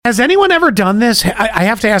Has anyone ever done this? I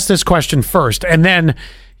have to ask this question first, and then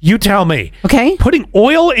you tell me. Okay. Putting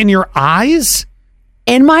oil in your eyes?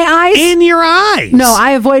 In my eyes? In your eyes. No,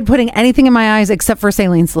 I avoid putting anything in my eyes except for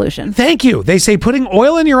saline solution. Thank you. They say putting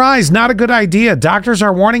oil in your eyes, not a good idea. Doctors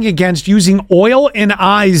are warning against using oil in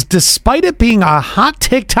eyes despite it being a hot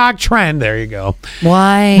TikTok trend. There you go.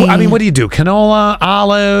 Why? I mean, what do you do? Canola,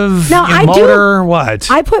 olive, No, I motor, what?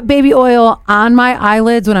 I put baby oil on my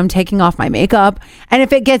eyelids when I'm taking off my makeup. And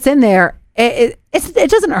if it gets in there, it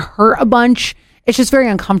doesn't hurt a bunch. It's just very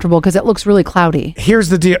uncomfortable because it looks really cloudy. Here's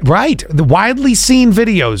the deal. Right. The widely seen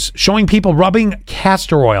videos showing people rubbing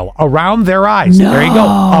castor oil around their eyes. No. There you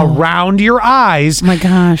go. Around your eyes. Oh my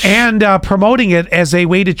gosh. And promoting it as a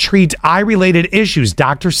way to treat eye-related issues.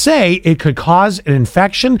 Doctors say it could cause an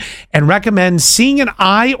infection and recommend seeing an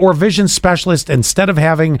eye or vision specialist instead of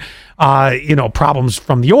having, problems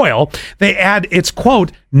from the oil. They add, it's,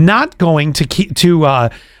 quote, not going to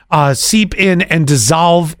seep in and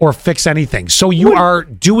dissolve or fix anything. So you are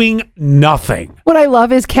doing nothing. What I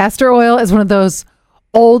love is castor oil is one of those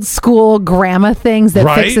old school grandma things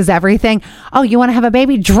that fixes everything. Oh, you want to have a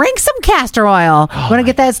baby? Drink some castor oil. Want to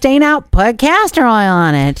get that stain out? Put castor oil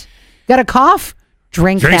on it. Got a cough?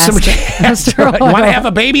 Drink some castor oil. You want to have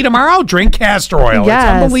a baby tomorrow? Drink castor oil. Yes.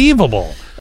 It's unbelievable.